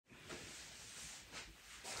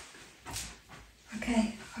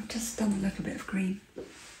Okay, I've just done a little bit of green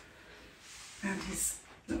around his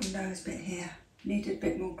little nose bit here. Needed a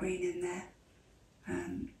bit more green in there.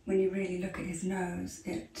 When you really look at his nose,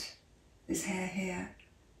 this hair here,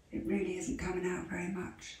 it really isn't coming out very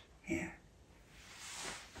much here.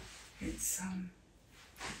 It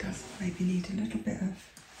does maybe need a little bit of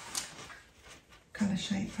colour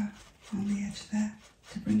shaper on the edge there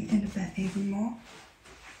to bring it in a bit even more.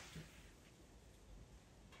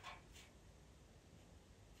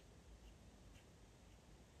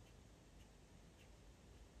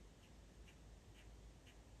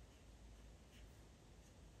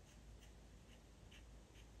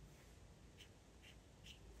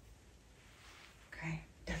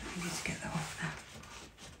 Definitely need to get that off now.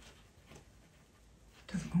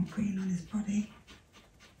 Doesn't want green on his body.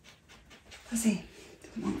 Does he?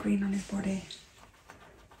 Doesn't want green on his body.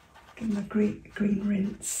 Give him a green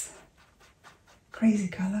rinse. Crazy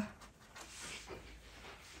colour.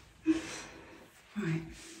 Right,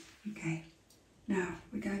 okay. Now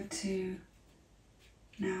we're going to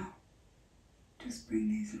just bring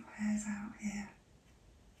these little hairs out here.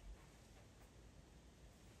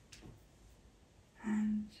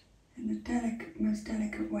 And in the most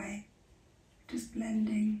delicate way, just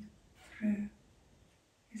blending through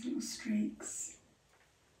these little streaks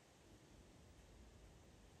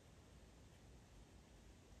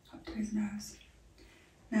up to his nose.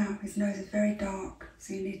 Now his nose is very dark,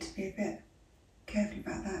 so you need to be a bit careful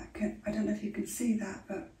about that. I don't know if you can see that,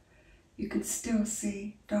 but you can still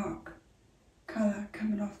see dark colour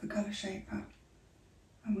coming off the colour shaper,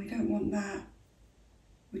 and we don't want that.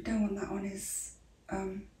 We don't want that on his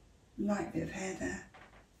light bit of hair there,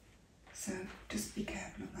 so just be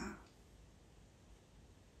careful of that.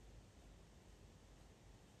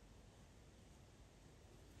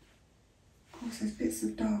 Of course there's bits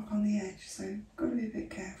of dark on the edge, so you've got to be a bit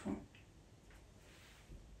careful.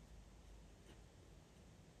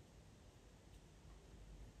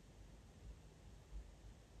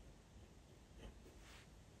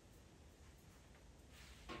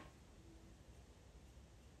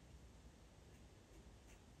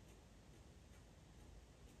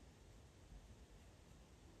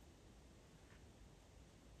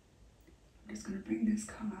 I'm just going to bring this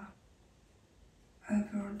colour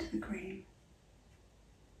over onto the green.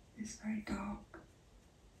 This very dark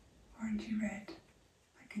orangey red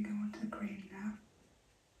that can go onto the green now.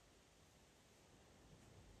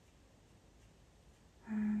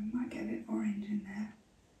 Might get a bit of orange in there.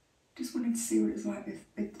 Just wanted to see what it's like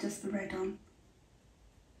with just the red on.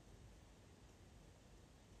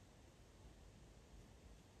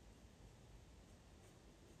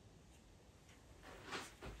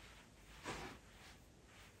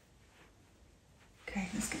 Okay,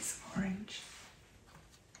 let's get some orange.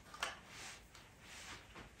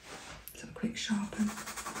 So a quick sharpen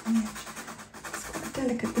on the edge. It's quite a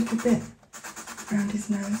delicate little bit around his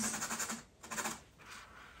nose.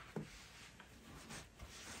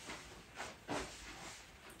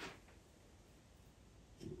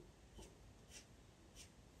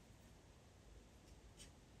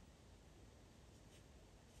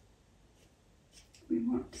 We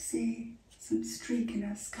want to see some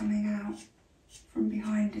streakiness coming out from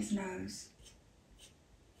behind his nose.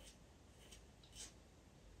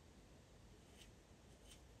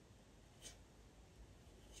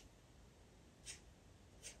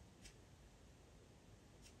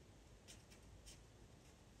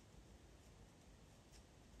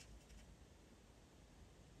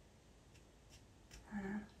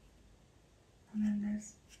 And then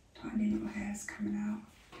there's tiny little hairs coming out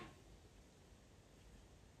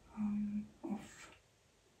off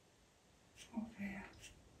here.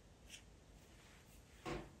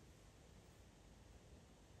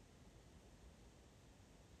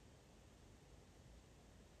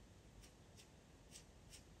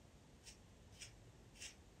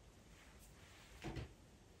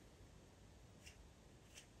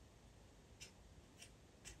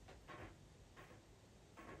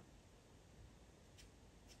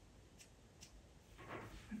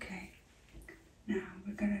 Okay, now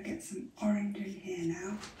we're going to get some orange in here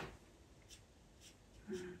now.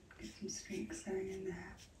 Get some streaks going in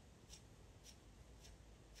there.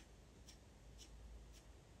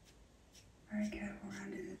 Very careful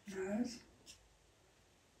around his nose.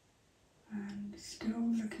 And still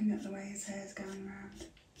looking at the way his hair's going around.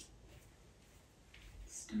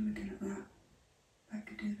 Still looking at that. I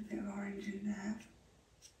could do the bit of orange in there.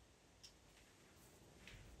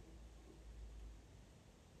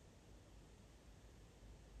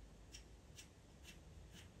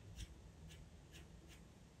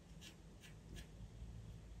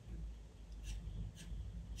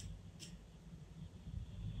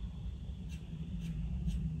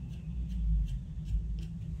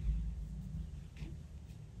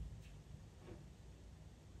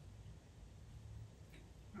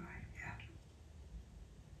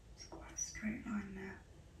 straight line there.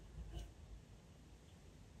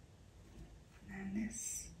 And then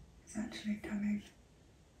this is actually coming,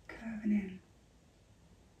 curving in.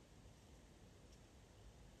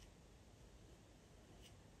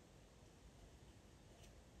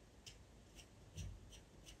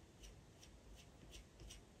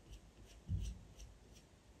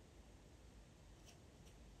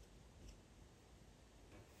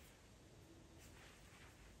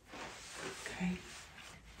 Okay,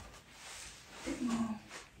 a bit more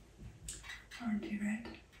orangey red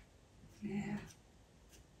here.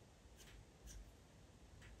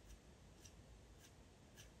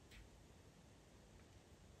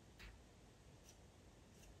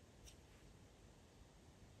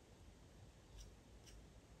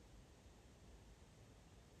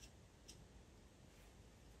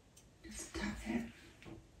 Just tap it.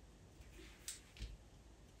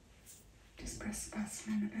 Just press the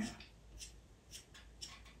pastel in a bit.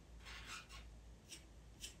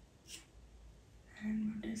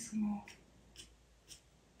 And we'll do some more.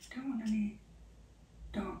 Don't want any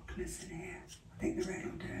darkness in here. I think the red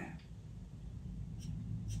will do it.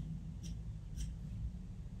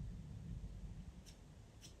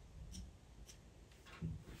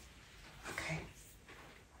 Okay,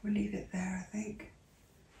 we'll leave it there, I think.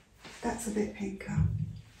 That's a bit pinker.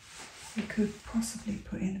 We could possibly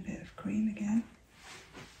put in a bit of cream again.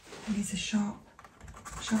 It needs a sharp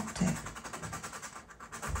tip.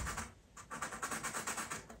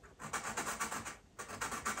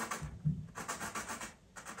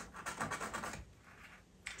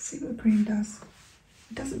 See what the cream does.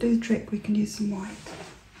 It doesn't do the trick, we can use some white.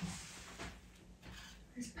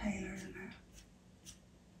 It's paler, isn't it?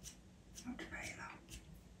 Much paler.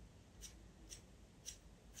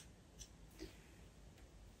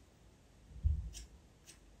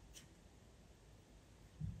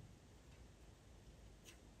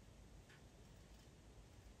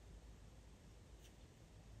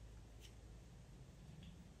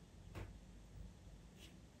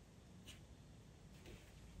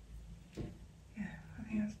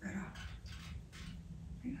 I think that's better.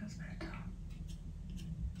 I think that's better.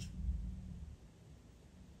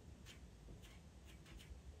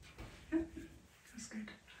 Yep, that's good.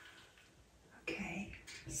 Okay,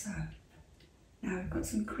 so now we've got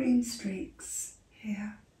some cream streaks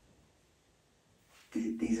here.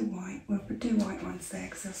 These are white. We'll do white ones there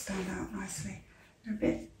because they'll stand out nicely. They're a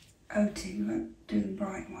bit oaty. We won't do them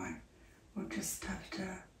bright white. We'll just have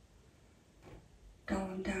to dull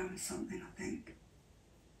them down with something, I think.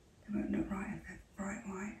 They won't look right if they're bright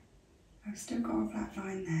white. I've still got a flat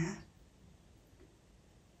line there.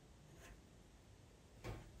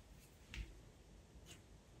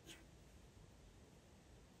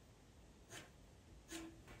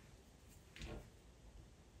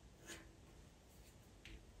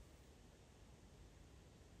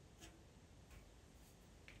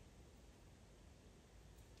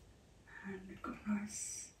 And we've got a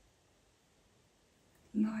nice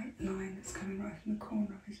light line that's coming right from the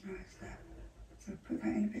corner of his nose there. So put that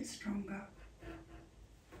in a bit stronger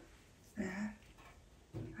there.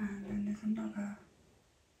 And then there's another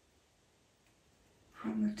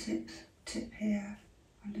from the tip here,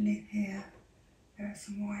 underneath here, there are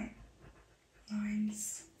some white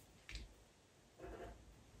lines,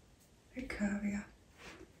 a bit curvier.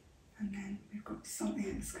 And then we've got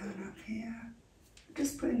something that's going up here.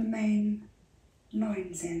 Just putting the main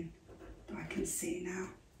lines in that I can see now.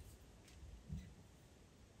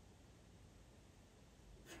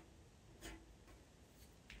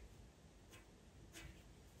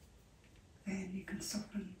 Then you can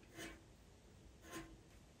soften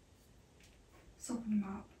them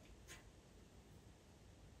up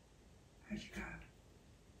as you go.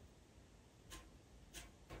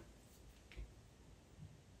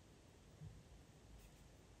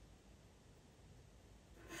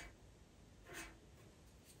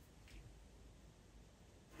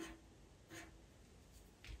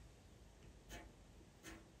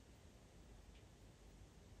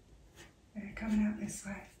 They're coming out this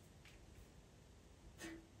way.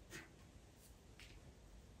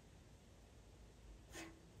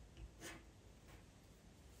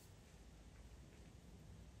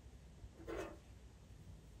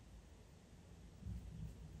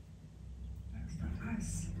 That's that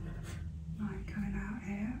nice line coming out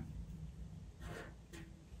here.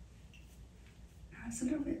 Now it's a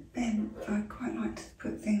little bit bent. I quite like to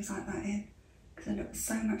put things like that in because it looks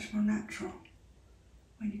so much more natural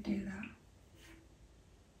when you do that.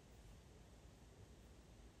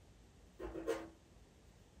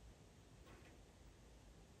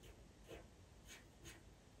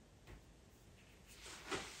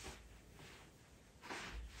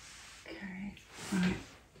 Okay. Right,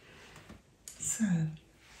 so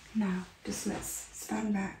now just let's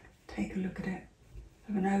stand back, take a look at it,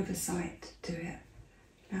 have an oversight to it.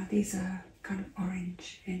 Now these are kind of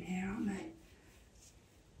orange in here, aren't they?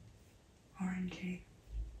 Orangey.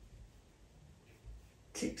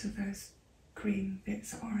 Tips of those cream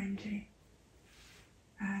bits are orangey.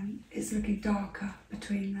 And it's looking darker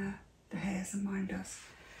between the hairs than mine does.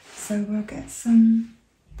 So we'll get some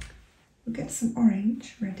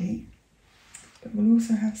orange ready, but we'll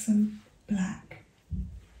also have some black.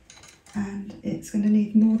 And it's going to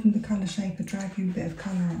need more than the colour shaper dragging a bit of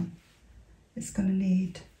colour on. It's going to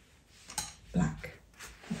need black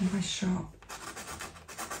with a nice sharp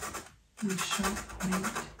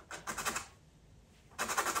point.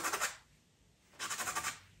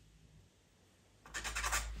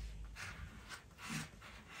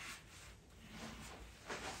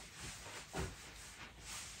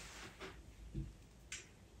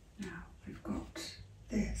 Now we've got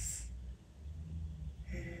this.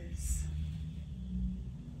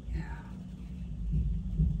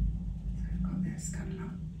 Coming up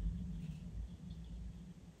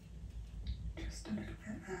just a little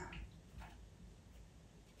bit there,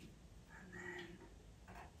 and then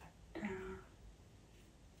down,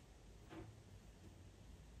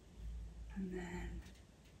 and then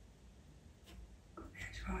got the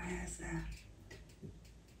edge of our hairs there,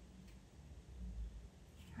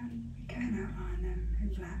 and we can outline them in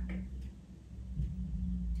black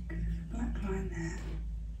because there's a black line there,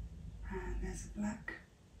 and there's a black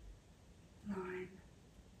line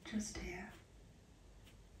just here.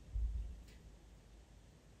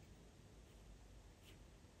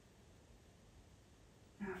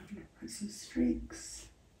 Now I'm going to put some streaks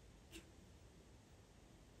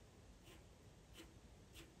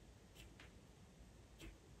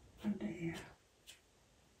under here.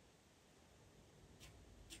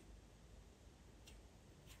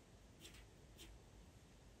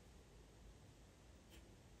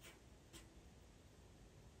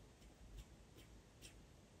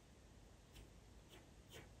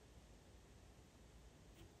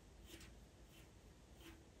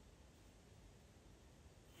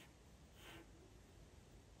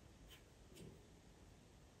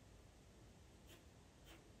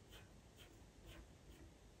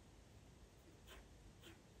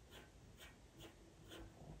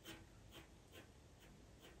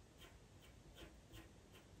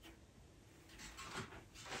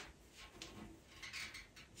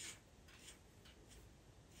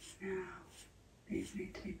 Now, these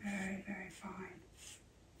need to be very, very fine.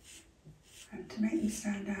 And to make them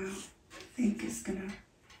stand out, I think it's going to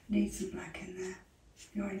need some black in there.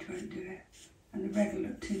 The orange won't do it. And the red will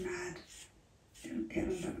look too mad.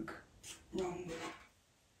 It'll look wrong.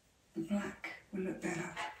 The black will look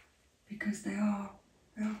better because they are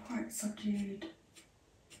quite subdued.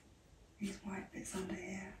 These white bits under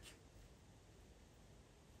here.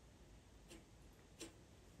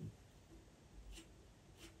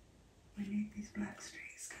 We need these black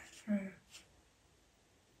streaks going through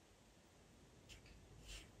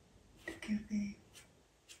to give the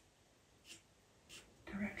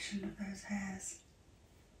direction of those hairs.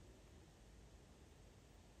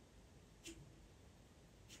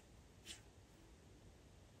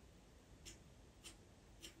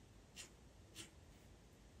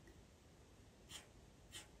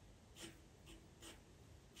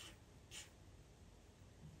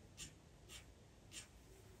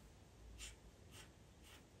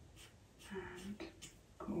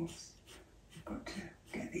 We've got to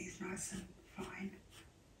get these nice and fine.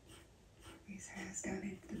 These hairs going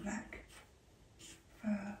into the black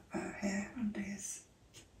fur hair under his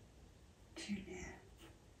chin here.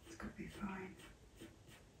 It's got to be fine.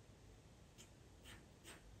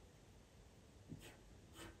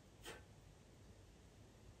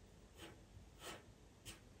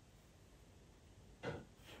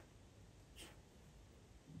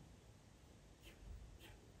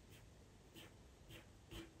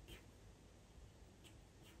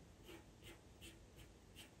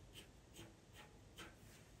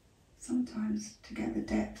 Sometimes to get the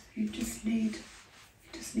depth you just need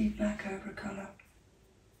black over a colour.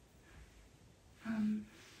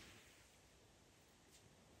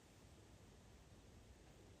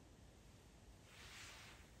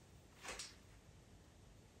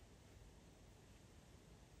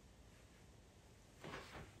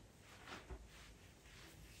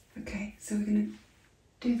 Okay, so we're going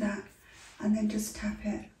to do that and then just tap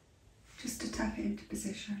it, just to tap it into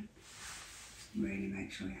position. Really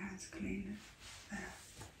make sure your hands are clean there.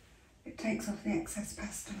 It takes off the excess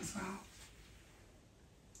pastel as well.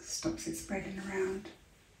 Stops it spreading around.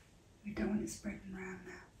 We don't want it spreading around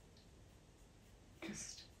now.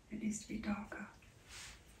 it needs to be darker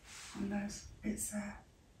on those bits there,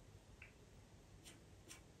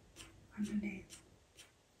 underneath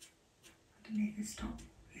this top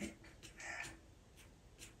lip there.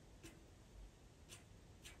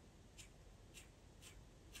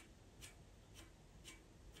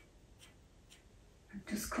 And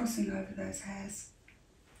just crossing over those hairs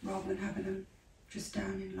rather than having them just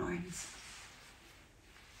down in lines.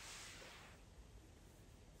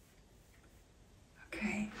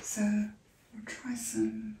 Okay, so we'll try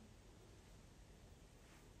some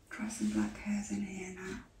black hairs in here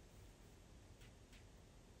now.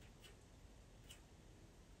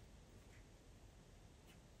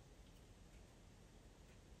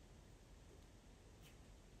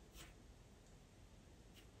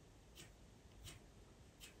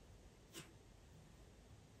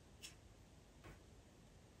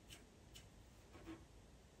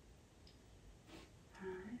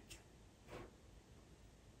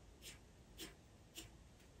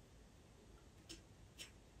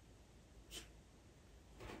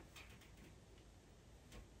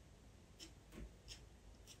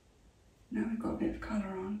 Now we've got a bit of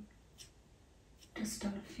colour on, just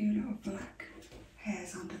done a few little black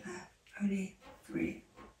hairs under there, only 3,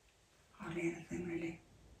 hardly anything really,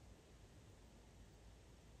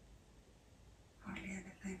 hardly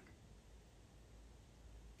anything.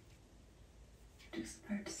 Just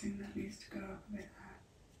noticing that needs to go up a bit there.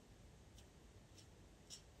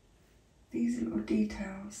 These little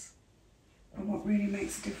details are what really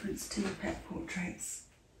makes a difference to your pet portraits.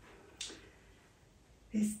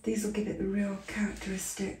 These will give it the real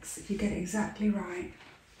characteristics. If you get it exactly right,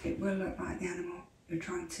 it will look like the animal you're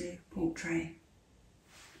trying to portray.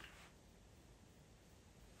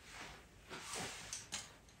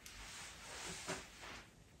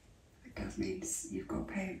 It does mean you've got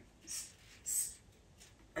to pay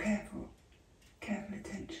careful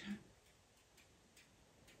attention.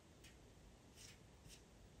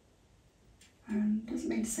 Doesn't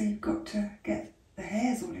mean to say you've got to get the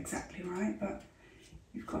hairs all exactly right, but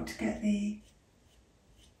you've got to get the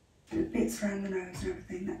bits around the nose and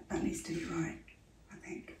everything, that needs to be right, I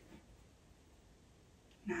think.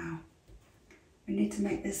 Now, we need to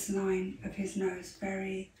make this line of his nose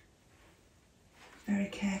very, very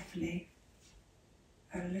carefully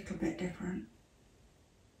a little bit different.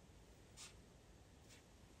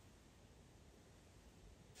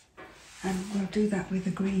 And we'll do that with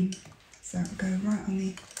the green. So it'll go right on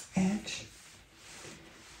the edge.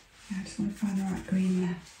 I just want to find the right green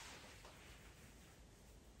there.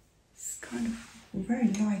 It's kind of very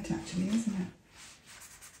light actually, isn't it?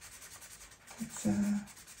 It's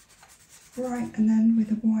bright and then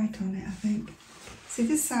with a white on it, I think. See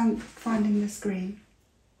this finding this green,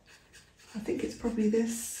 I think it's probably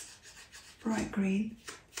this bright green,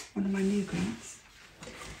 one of my new greens,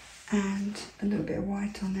 and a little bit of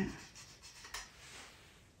white on it.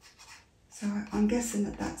 So I'm guessing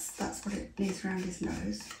that's what it needs around his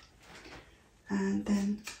nose. And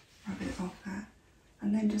then rub it off that,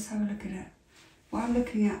 and then just have a look at it. What I'm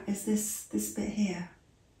looking at is this bit here.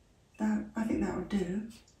 I think that will do.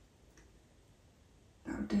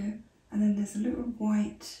 That will do. And then there's a little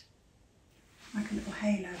white, like a little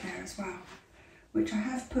halo there as well, which I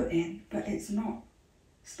have put in, but it's not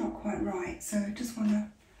quite right. So I just wanna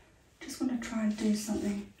try and do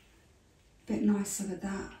something a bit nicer with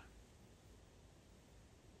that.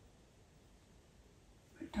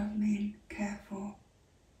 It does mean careful.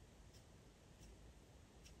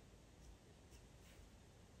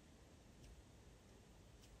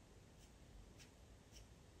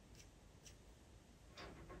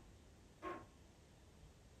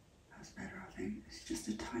 That's better, I think. It's just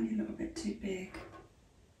a tiny little bit too big.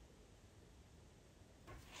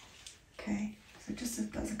 Okay, so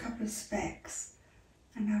that's a couple of specks.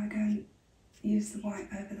 And now we're going to use the white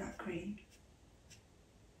over that green.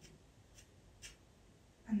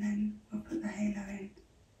 And then we'll put the halo in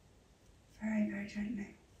very, very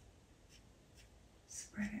gently.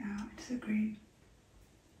 Spread it out into the green.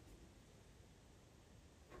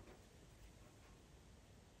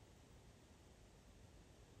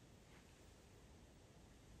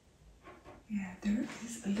 Yeah, there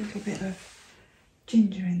is a little bit of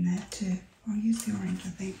ginger in there too. I'll use the orange, I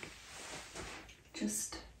think.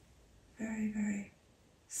 Just very, very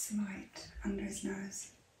slight under his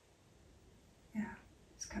nose. Yeah.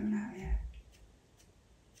 It's coming out here.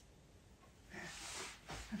 There.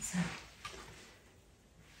 That's it.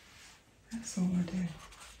 That's all I do.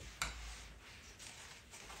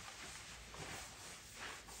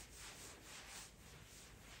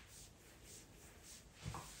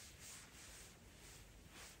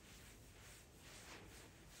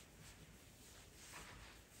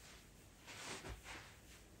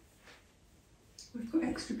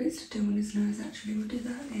 extra bits to do on his nose actually. We'll do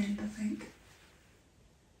that at the end, I think.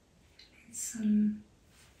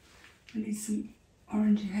 We need some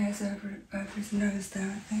orangey hairs over his nose there,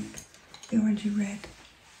 I think. The orangey red.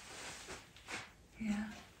 Yeah.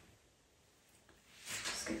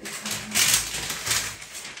 Just get this over.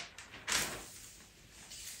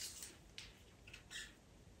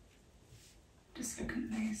 Just look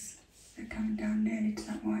at these. They're coming down nearly to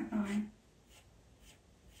that white line.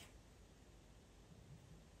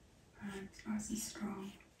 And it's nice and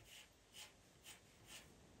strong.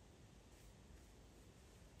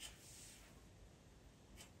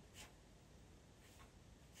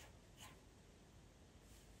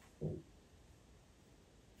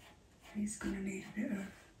 He's going to need a bit of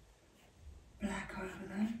black over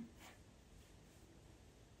them.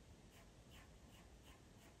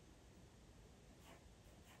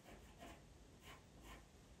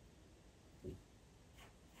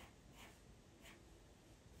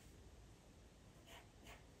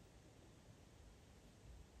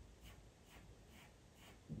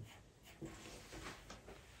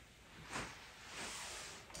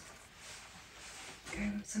 Okay,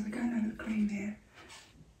 so we're going over the cream here.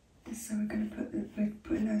 So we're going to we're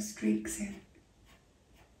putting those streaks in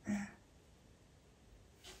there.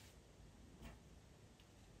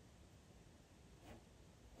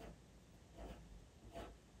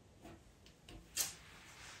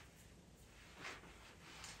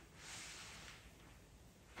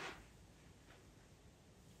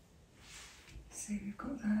 See,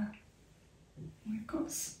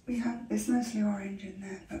 there's mostly orange in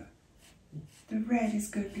there, but the red is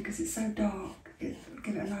good because it's so dark. It'll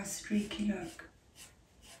give it a nice streaky look.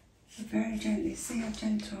 So very gently, see how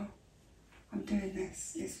gentle I'm doing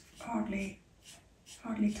this. It's hardly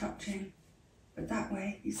touching, but that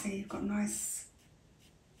way you see you've got nice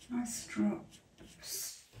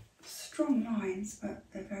strong lines, but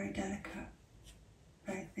they're very delicate,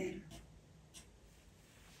 very thin.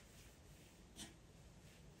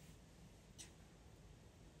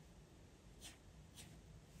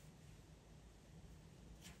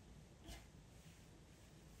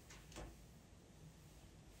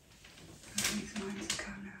 These lines are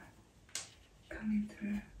kind of coming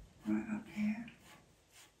through right up here.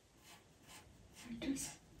 You're just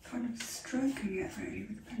kind of stroking it really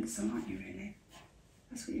with the pencil, aren't you really?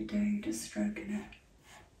 That's what you're doing, you're just stroking it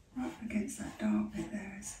right up against that dark bit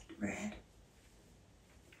there is red.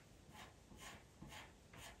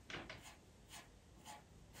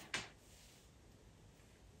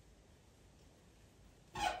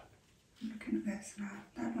 I'm looking at this now,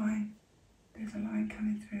 that line. There's a line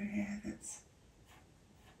coming through here that's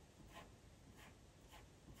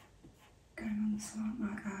going on the slant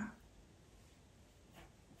like that.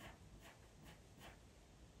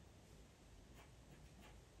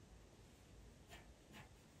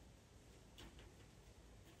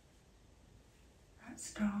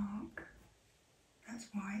 That's dark. That's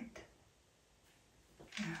white.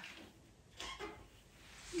 Yeah.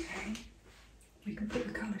 Okay. We can put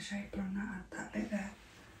the colour shaper on that bit there.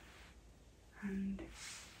 And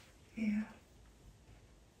here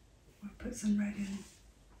we'll put some red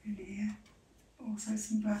in here, also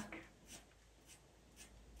some black.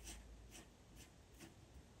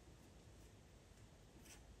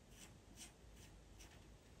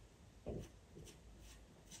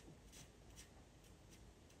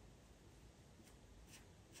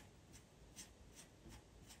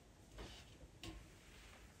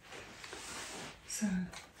 So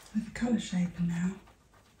with the colour shaper now,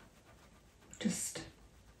 just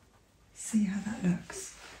see how that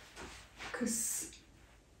looks, because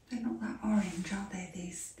they're not that orange, are they,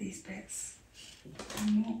 these bits?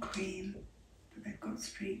 They're more cream, but they've got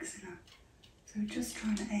streaks in them. So we're just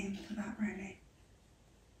trying to aim for that really.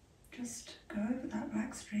 Just go over that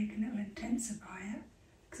black streak and it will intensify it,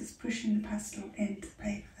 because it's pushing the pastel into the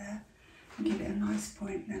paper there, and give it a nice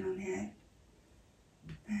point then on the edge.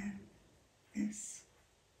 Then this.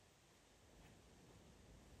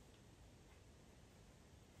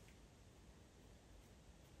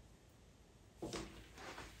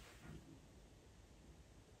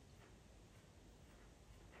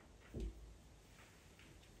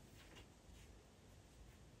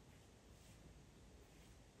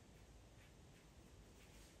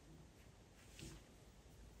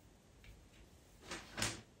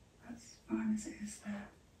 Fine as it is there.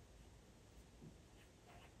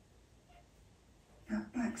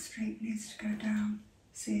 That black streak needs to go down.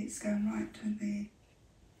 See, it's going right down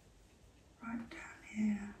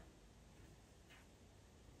here.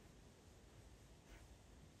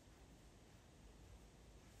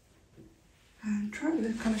 And try it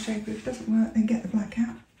with the colour shaper. If it doesn't work, then get the black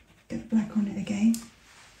out. Get the black on it again.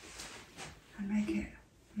 and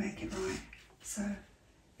make it right. So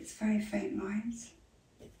it's very faint lines.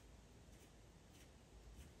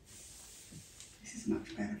 This is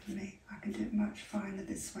much better for me. I can do it much finer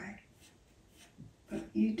this way. But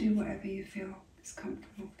you do whatever you feel is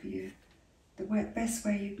comfortable for you. The best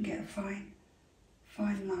way you can get a fine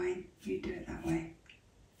line, you do it that way.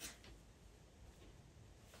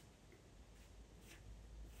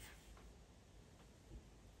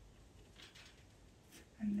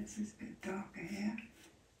 And this is a bit darker here.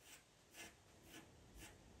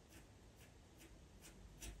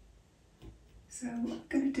 So what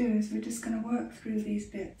we're going to do is we're just going to work through these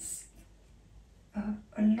bits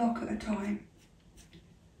a lock at a time.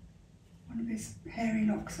 One of these hairy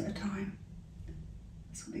locks at a time.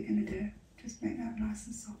 That's what we're going to do. Just make that nice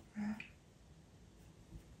and soft there.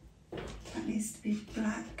 That needs to be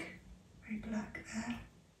black, very black there.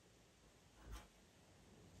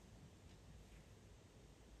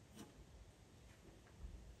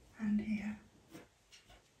 And here.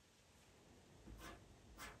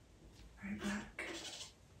 Very black.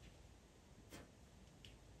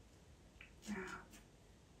 Now,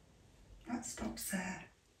 that stops there.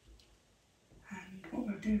 And what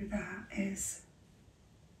we'll do with that is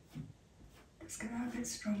just get that a bit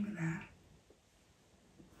stronger there.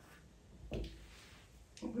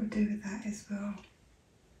 What we'll do with that is we'll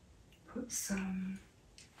put some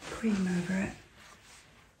cream over it.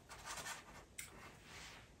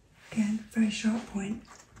 Again, very sharp point.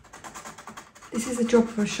 This is a job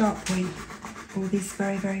for a sharp point, all these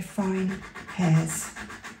very, very fine hairs.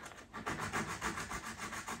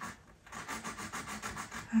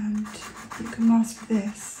 And if you can master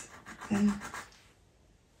this, then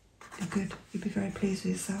you're good. You'll be very pleased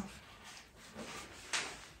with yourself.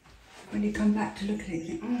 When you come back to look at it, you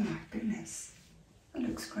think, oh my goodness, that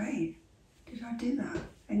looks great. Did I do that?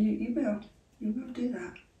 And you will do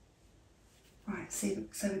that. Right, see,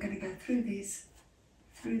 so we're going to go through these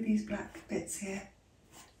black bits here,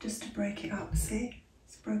 just to break it up, see?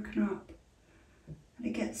 It's broken up. And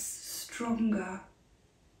it gets stronger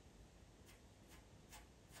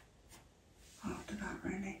after that,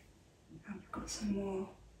 really. And we've got some more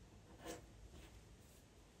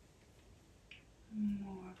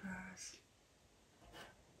of those.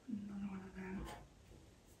 Another one of them.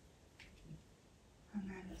 And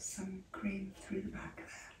then some cream through the back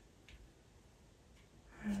there.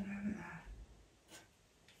 And over there.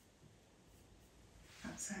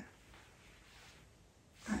 That's it.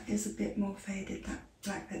 That is a bit more faded, that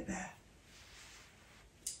black bit there.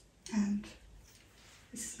 And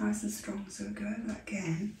this is nice and strong, so we'll go over that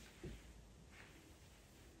again.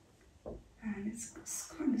 And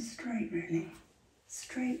it's kind of straight, really.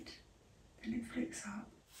 Straight, then it flicks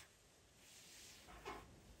up.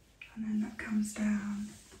 And then that comes down.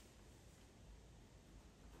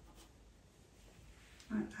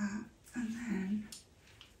 Like that, and then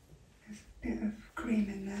there's a bit of cream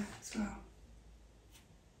in there as well.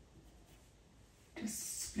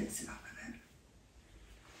 Just splits it up a bit.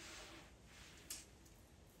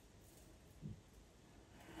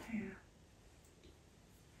 Here.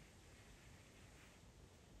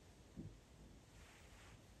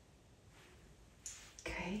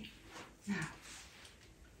 Okay, now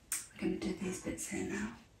we're going to do these bits here now.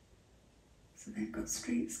 So they've got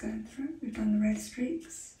streaks going through. We've done the red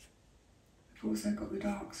streaks. We've also got the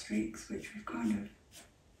dark streaks, which we've kind of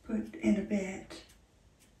put in a bit,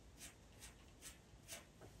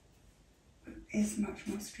 but is much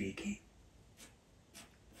more streaky.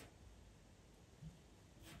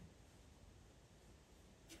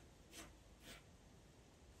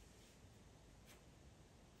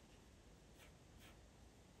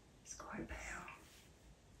 It's quite pale.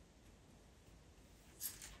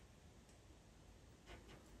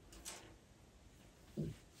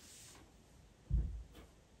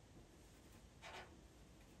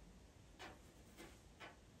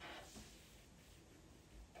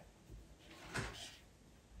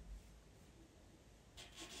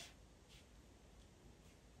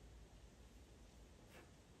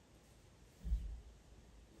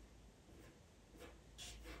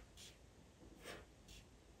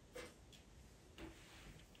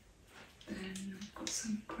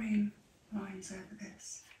 Some cream lines over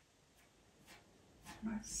this.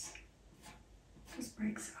 Nice. Just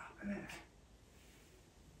breaks it up a bit.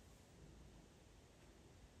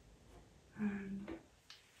 And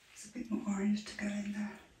there's a bit more orange to go in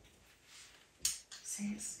there.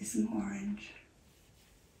 See, it's more orange.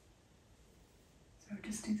 So I'll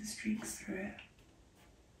just do the streaks through it.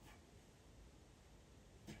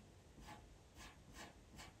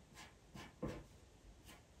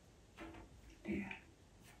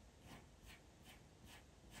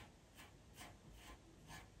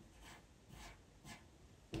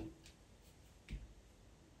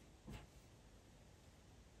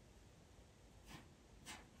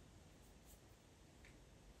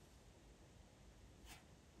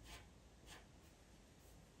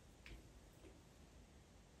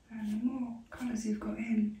 colours you've got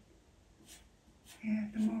in here,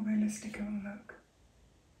 the more realistic it will look.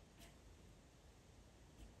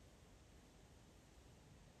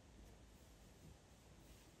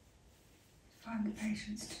 Find the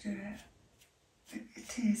patience to do it.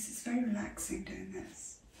 It is, it's very relaxing doing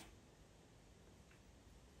this.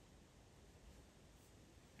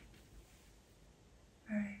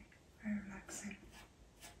 Very, very relaxing.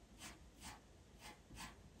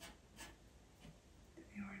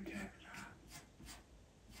 The orange over that.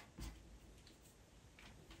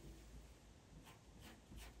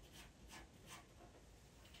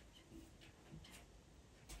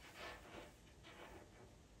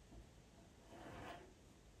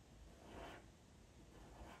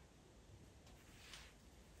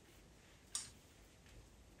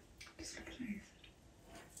 Just look at these.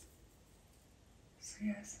 So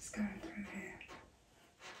yes, it's going through here.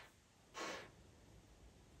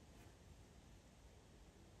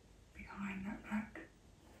 Behind that black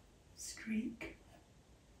streak.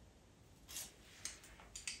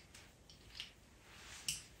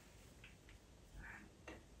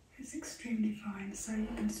 And it's extremely fine, so you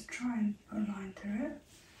can try and put a line through it,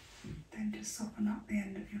 then just soften up the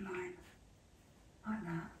end of your line, like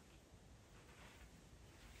that.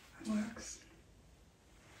 That works.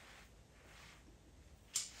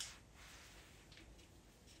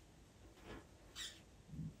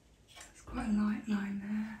 Quite a light line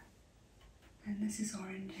there, and this is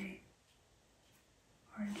orangey,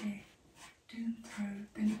 do them through,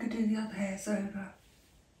 then you could do the other hairs over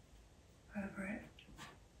it.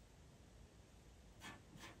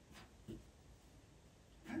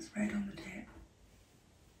 That's red on the tip.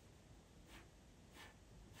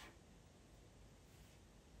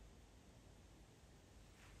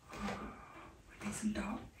 Oh, we need some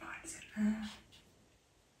dark lines in there.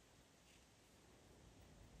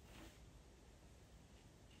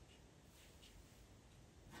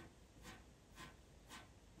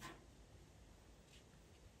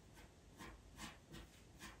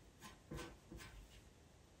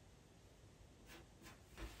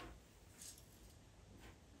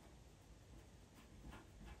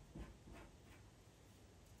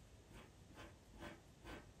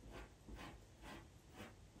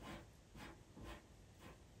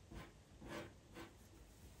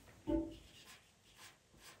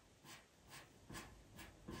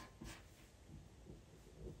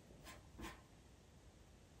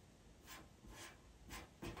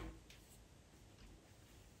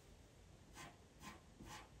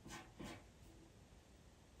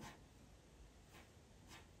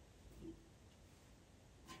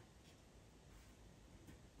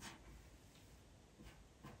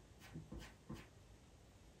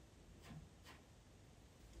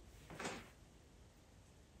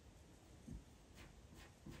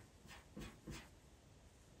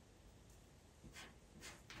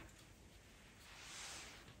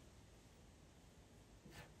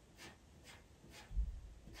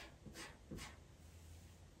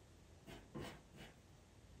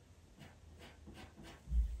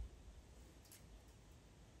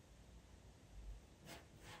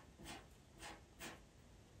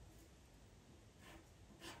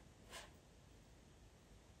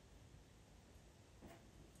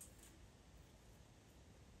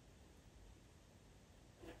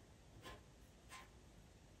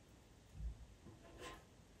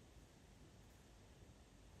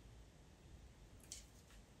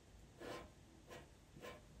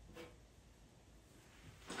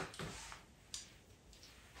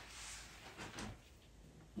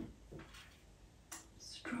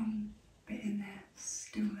 Strong bit in there,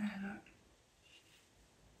 still there, look.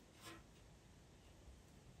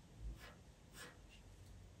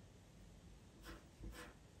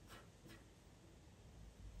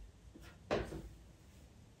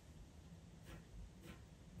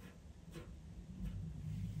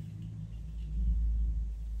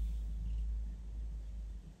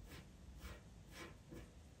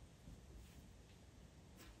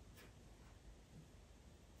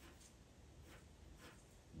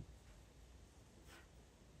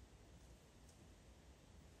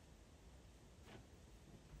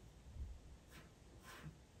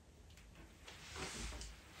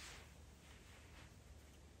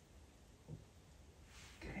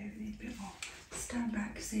 We need a bit more. Stand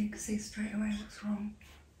back so you can see straight away what's wrong.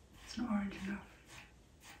 It's not orange enough.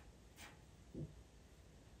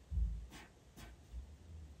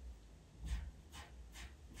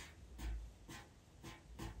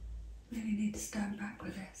 Really need to stand back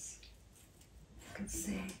with this. You can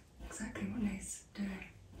see exactly what needs doing.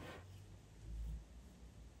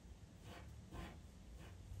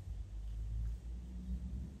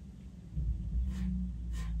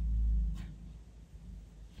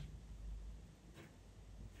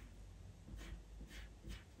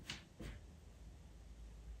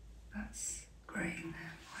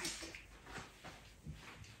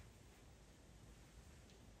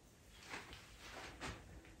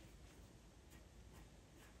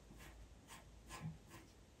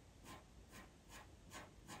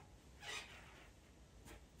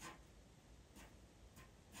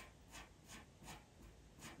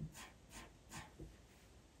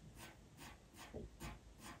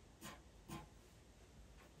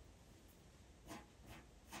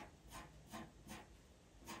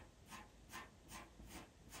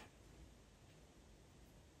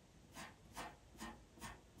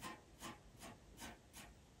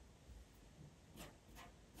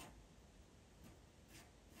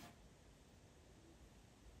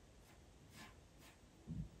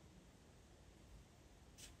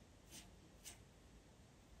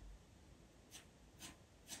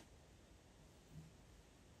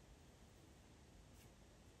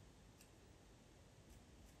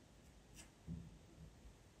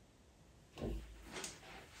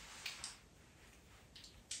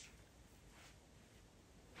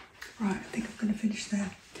 finish there.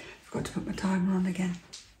 Forgot to put my timer on again.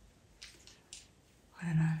 I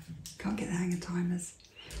don't know, can't get the hang of timers.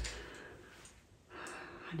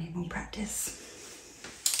 I need more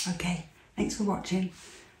practice. Okay, thanks for watching.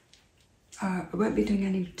 I won't be doing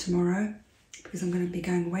any tomorrow because I'm going to be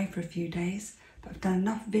going away for a few days, but I've done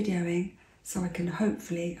enough videoing so I can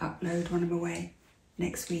hopefully upload when I'm away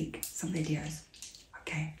next week, some videos.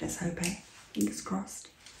 Okay, let's hope, eh? Fingers crossed.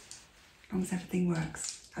 As long as everything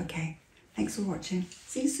works. Okay, thanks for watching.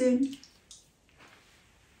 See you soon.